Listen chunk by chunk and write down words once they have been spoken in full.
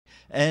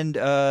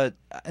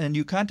And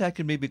you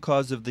contacted me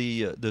because of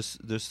the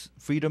this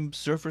Freedom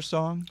Surfer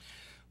song.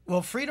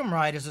 Well, Freedom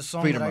Ride is a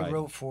song Freedom that Ride. I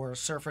wrote for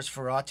Surfers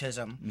for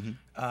Autism.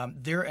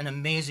 They're an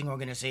amazing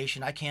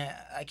organization. I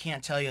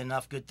can't tell you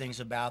enough good things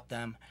about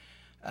them.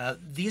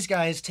 These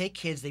guys take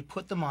kids, they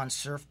put them on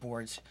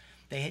surfboards.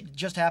 They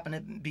just happen to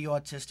be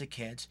autistic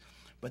kids,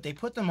 but they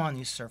put them on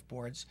these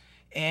surfboards,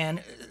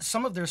 and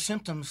some of their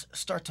symptoms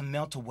start to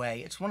melt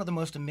away. It's one of the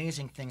most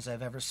amazing things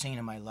I've ever seen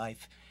in my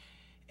life.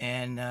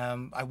 And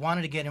I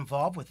wanted to get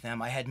involved with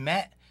them. I had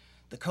met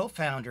the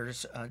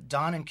co-founders,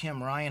 Don and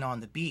Kim Ryan, on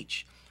the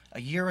beach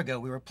a year ago.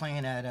 We were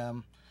playing at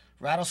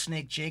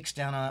Rattlesnake Jake's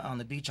down on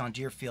the beach on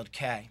Deerfield,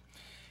 Cay.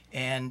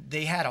 And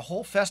they had a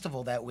whole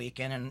festival that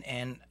weekend,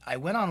 and I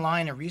went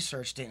online and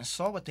researched it and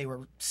saw what they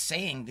were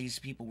saying these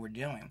people were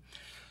doing.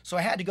 So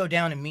I had to go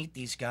down and meet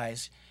these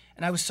guys,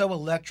 and I was so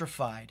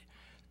electrified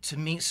to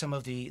meet some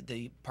of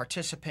the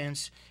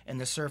participants and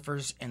the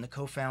surfers and the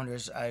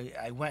co-founders.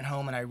 I went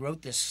home and I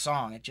wrote this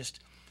song. It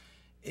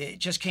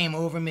just came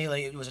over me.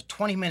 Like, it was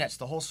 20 minutes.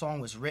 The whole song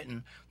was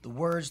written. The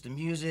words, the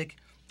music,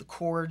 the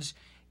chords.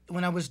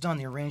 When I was done,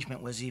 the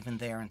arrangement was even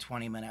there in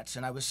 20 minutes,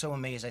 and I was so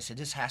amazed. I said,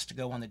 this has to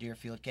go on the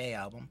Deerfield Cay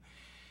album.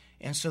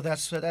 And so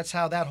that's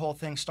how that whole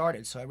thing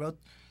started. So I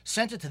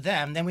sent it to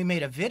them. Then we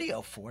made a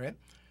video for it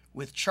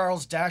with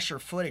Charles Dasher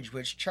footage,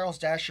 which Charles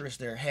Dasher is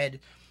their head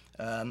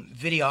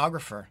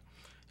videographer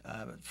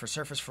for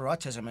Surfers for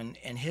Autism,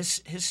 and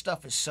his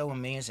stuff is so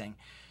amazing.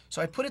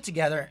 So I put it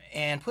together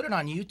and put it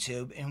on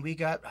YouTube, and we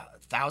got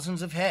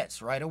thousands of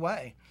hits right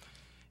away.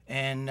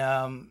 And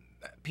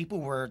people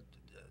were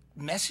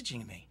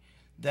messaging me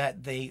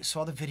that they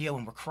saw the video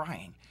and were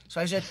crying.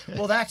 So I said,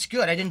 well, that's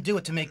good. I didn't do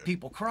it to make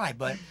people cry,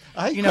 but,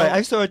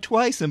 I saw it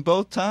twice, and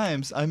both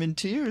times I'm in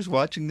tears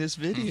watching this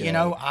video. You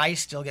know, I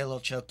still get a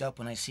little choked up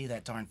when I see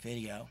that darn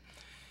video.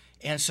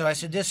 And so I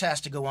said, this has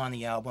to go on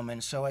the album.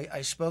 And so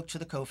I spoke to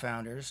the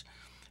co-founders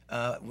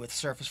with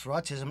Surfers for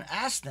Autism and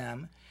asked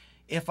them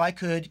if I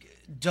could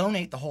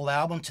donate the whole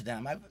album to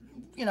them.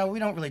 We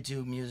don't really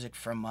do music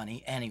for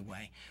money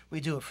anyway. We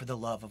do it for the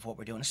love of what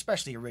we're doing,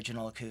 especially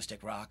original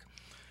acoustic rock.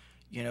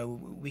 You know,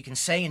 we can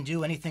say and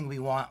do anything we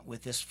want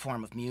with this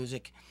form of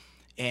music.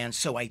 And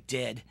so I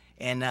did.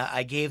 And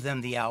I gave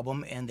them the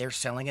album, and they're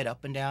selling it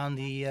up and down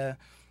the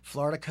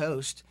Florida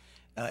coast.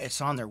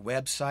 It's on their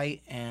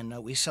website,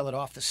 and we sell it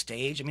off the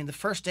stage. I mean, the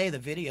first day the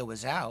video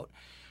was out,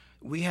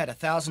 we had a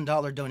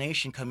 $1,000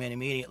 donation come in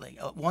immediately.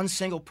 One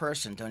single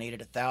person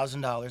donated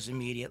 $1,000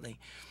 immediately,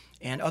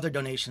 and other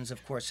donations,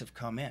 of course, have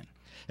come in.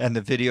 And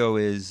the video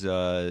is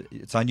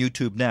it's on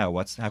YouTube now.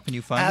 How can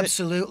you find it?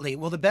 Absolutely.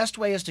 Well, the best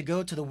way is to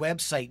go to the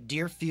website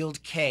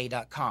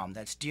deerfieldcay.com.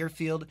 That's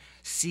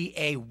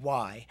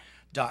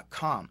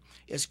deerfieldcay.com.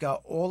 It's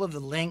got all of the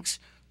links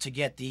to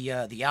get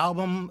the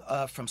album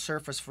from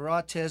Surfers for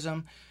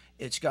Autism.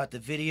 It's got the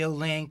video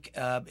link.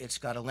 It's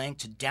got a link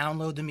to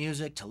download the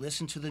music, to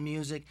listen to the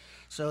music.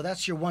 So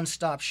that's your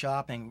one-stop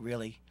shopping,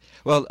 really.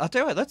 Well, I'll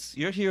tell you what.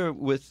 You're here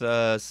with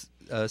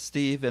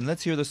Steve, and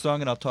let's hear the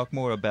song, and I'll talk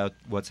more about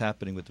what's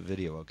happening with the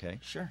video, okay?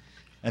 Sure.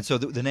 And so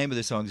the name of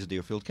the song is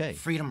Deerfield Cay.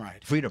 Freedom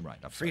Ride. Freedom Ride.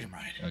 Freedom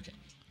Ride. Okay.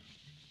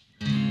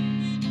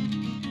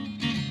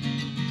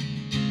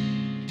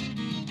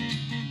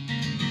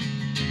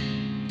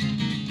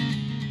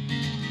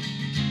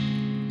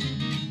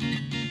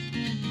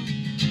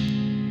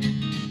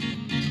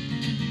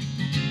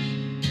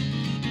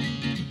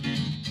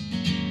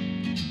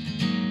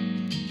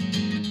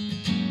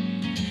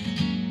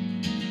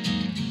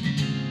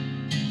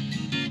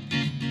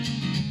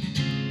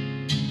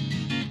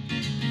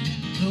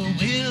 The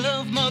will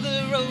of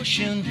Mother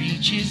Ocean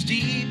reaches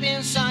deep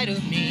inside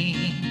of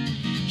me.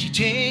 She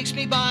takes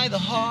me by the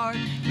heart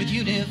with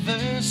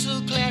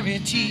universal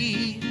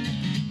clarity.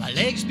 My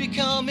legs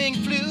becoming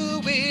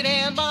fluid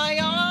and my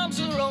arms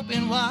are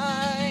open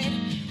wide.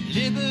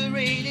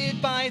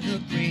 Liberated by the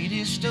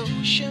greatest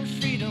ocean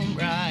freedom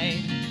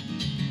ride.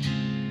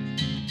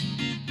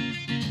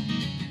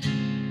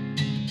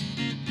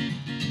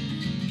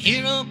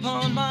 Here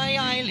upon my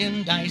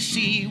island I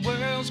see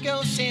worlds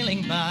go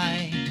sailing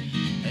by.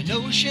 An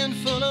ocean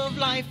full of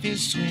life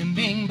is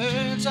swimming,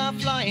 birds are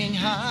flying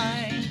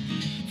high.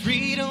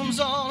 Freedom's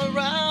all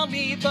around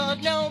me,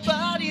 but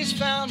nobody's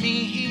found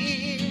me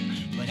here.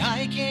 But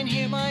I can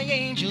hear my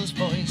angel's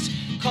voice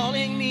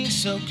calling me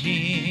so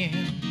clear.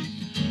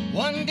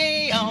 One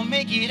day I'll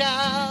make it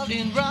out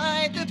and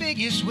ride the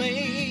biggest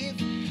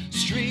wave,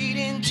 straight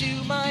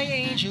into my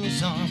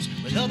angel's arms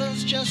with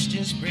others just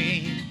as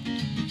brave.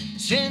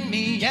 Send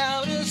me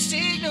out a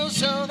signal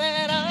so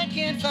that I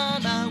can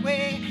find my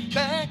way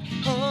back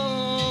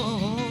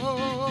home.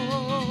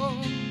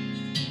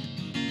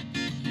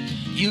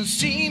 You'll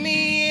see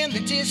me in the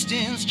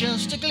distance,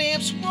 just a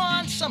glimpse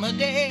one summer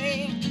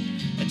day.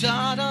 A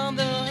dot on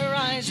the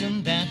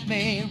horizon that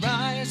may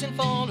rise and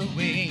fall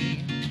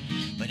away.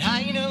 But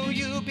I know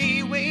you'll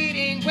be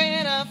waiting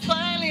when I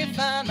finally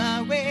find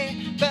my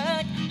way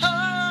back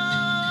home.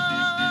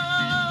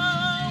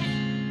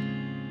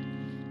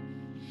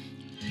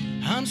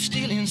 I'm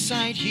still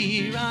inside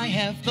here, I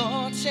have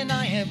thoughts and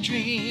I have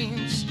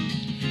dreams.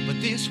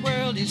 But this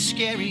world is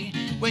scary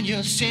when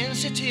you're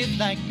sensitive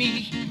like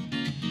me.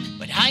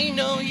 But I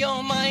know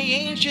you're my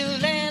angel,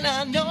 and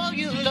I know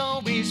you'll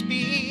always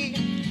be.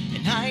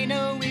 And I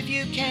know if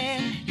you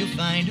can, you'll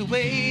find a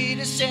way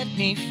to set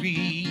me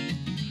free.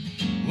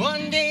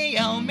 One day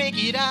I'll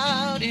make it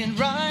out and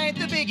ride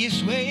the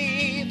biggest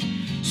wave,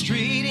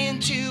 straight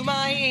into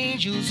my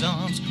angel's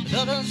arms with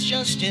others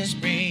just as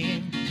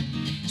brave.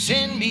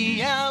 Send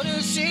me out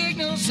a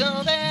signal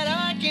so that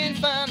I can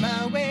find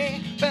my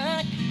way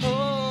back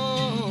home.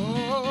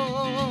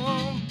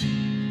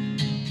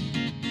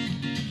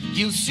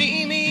 You'll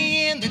see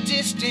me in the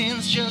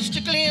distance, just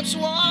a glimpse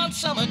one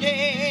summer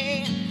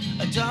day,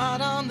 a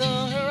dot on the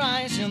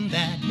horizon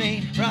that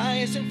may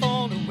rise and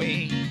fall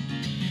away.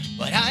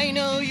 But I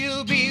know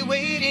you'll be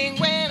waiting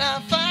when I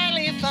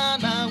finally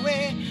find my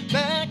way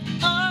back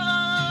home.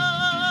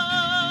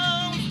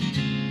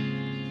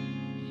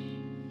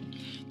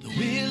 The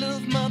will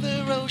of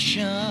Mother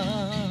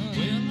Ocean,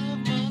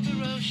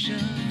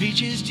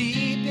 reaches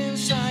deep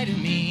inside of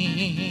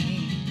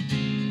me.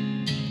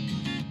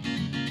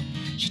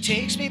 She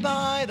takes me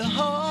by the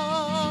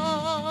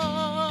heart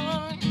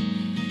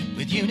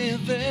with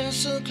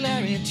universal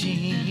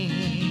clarity.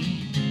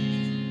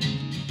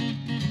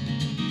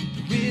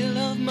 Will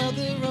of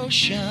Mother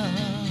Ocean,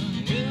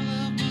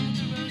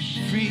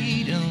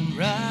 freedom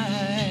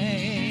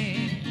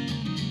ride,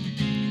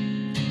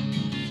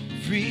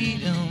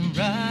 freedom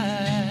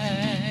ride.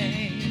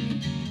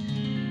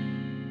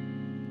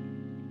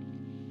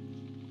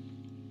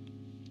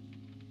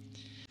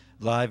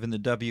 Live in the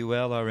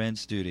WLRN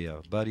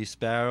studio, Buddy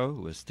Sparrow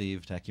with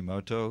Steve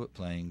Takimoto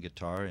playing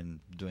guitar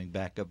and doing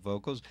backup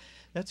vocals.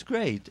 That's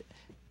great.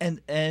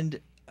 And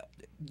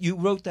you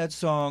wrote that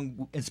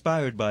song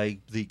inspired by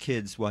the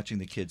kids, watching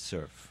the kids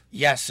surf.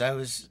 Yes, I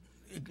was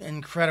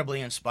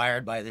incredibly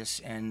inspired by this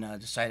and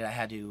decided I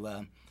had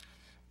to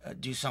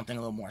do something a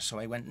little more. So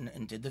I went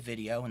and did the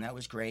video, and that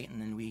was great,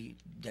 and then we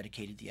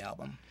dedicated the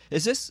album.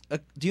 Is this,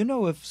 do you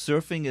know if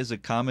surfing is a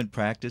common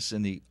practice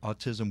in the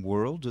autism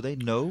world? Do they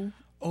know?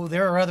 Oh,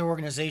 there are other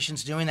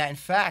organizations doing that. In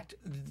fact,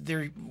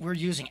 we're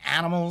using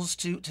animals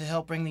to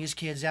help bring these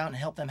kids out and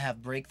help them have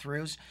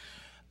breakthroughs.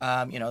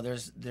 You know,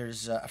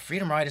 there's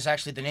Freedom Ride is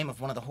actually the name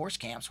of one of the horse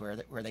camps where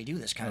they do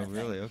this kind of thing.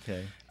 Oh, really?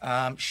 Okay.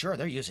 Sure,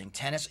 they're using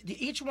tennis.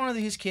 Each one of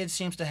these kids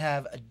seems to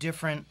have a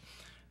different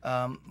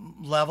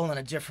level and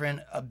a different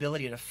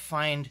ability to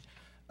find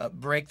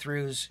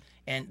breakthroughs,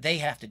 and they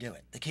have to do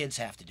it. The kids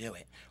have to do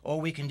it.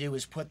 All we can do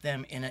is put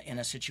them in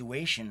a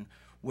situation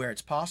where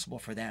it's possible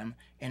for them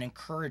and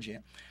encourage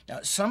it. Now,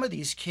 some of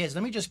these kids,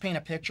 let me just paint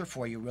a picture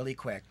for you really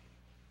quick.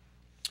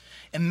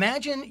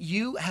 Imagine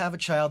you have a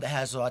child that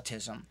has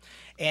autism,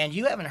 and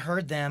you haven't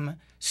heard them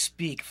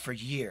speak for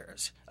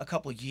years, a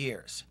couple of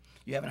years.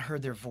 You haven't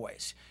heard their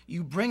voice.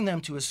 You bring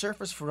them to a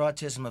Surfers for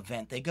Autism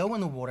event. They go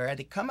in the water,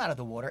 they come out of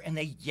the water, and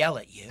they yell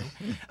at you.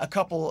 A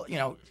couple,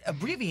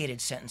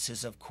 abbreviated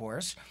sentences, of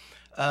course.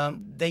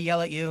 They yell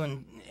at you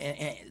and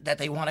that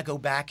they want to go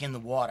back in the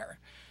water.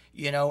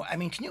 I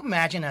mean, can you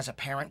imagine as a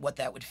parent what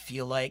that would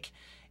feel like?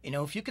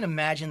 If you can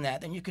imagine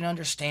that, then you can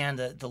understand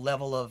the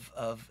level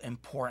of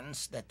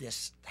importance that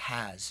this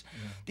has.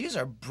 Yeah. These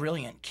are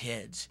brilliant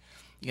kids.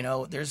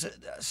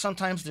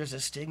 Sometimes there's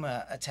a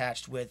stigma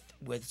attached with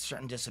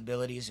certain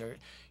disabilities or,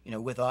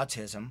 with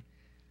autism,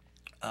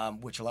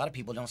 which a lot of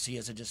people don't see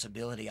as a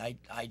disability. I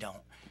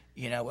don't.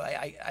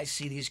 I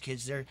see these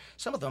kids,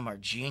 some of them are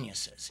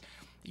geniuses.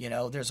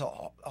 There's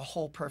a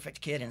whole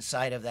perfect kid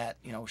inside of that,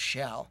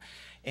 shell.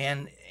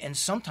 And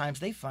sometimes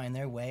they find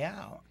their way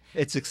out.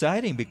 It's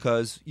exciting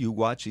because you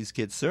watch these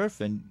kids surf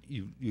and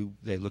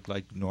they look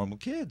like normal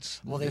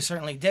kids. Well, they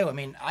certainly do. I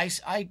mean,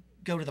 I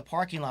go to the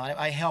parking lot.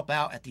 I help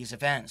out at these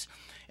events.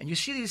 And you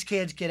see these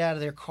kids get out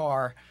of their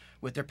car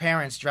with their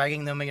parents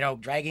dragging them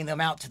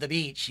out to the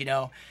beach,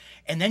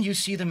 And then you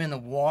see them in the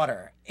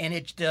water, and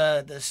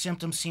the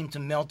symptoms seem to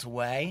melt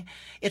away.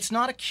 It's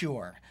not a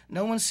cure.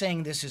 No one's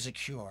saying this is a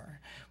cure.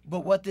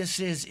 But what this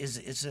is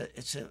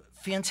it's a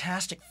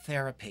fantastic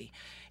therapy.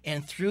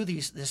 And through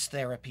this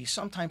therapy,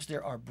 sometimes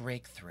there are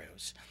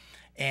breakthroughs.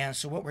 And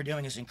so what we're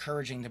doing is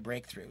encouraging the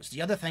breakthroughs.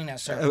 The other thing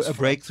that a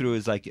breakthrough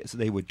is like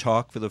they would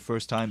talk for the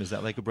first time. Is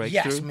that like a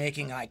breakthrough? Yes,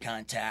 making eye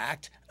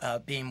contact,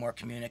 being more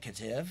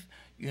communicative.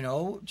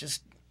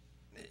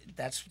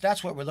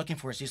 That's what we're looking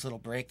for, is these little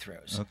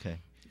breakthroughs.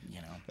 Okay.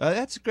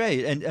 That's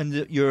great.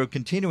 And you're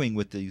continuing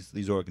with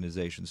these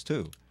organizations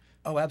too.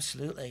 Oh,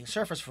 absolutely.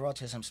 Surfers for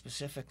Autism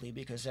specifically,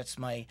 because that's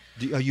my...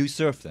 You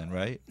surf then,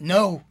 right?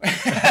 No.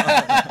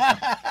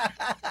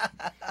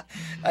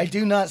 I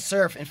do not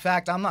surf. In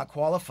fact, I'm not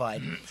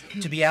qualified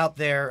to be out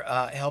there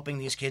helping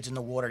these kids in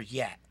the water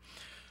yet.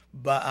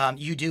 But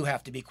you do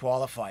have to be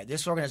qualified.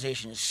 This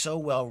organization is so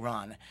well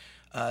run.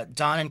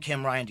 Don and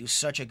Kim Ryan do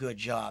such a good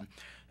job.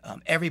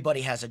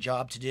 Everybody has a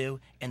job to do,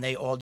 and they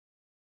all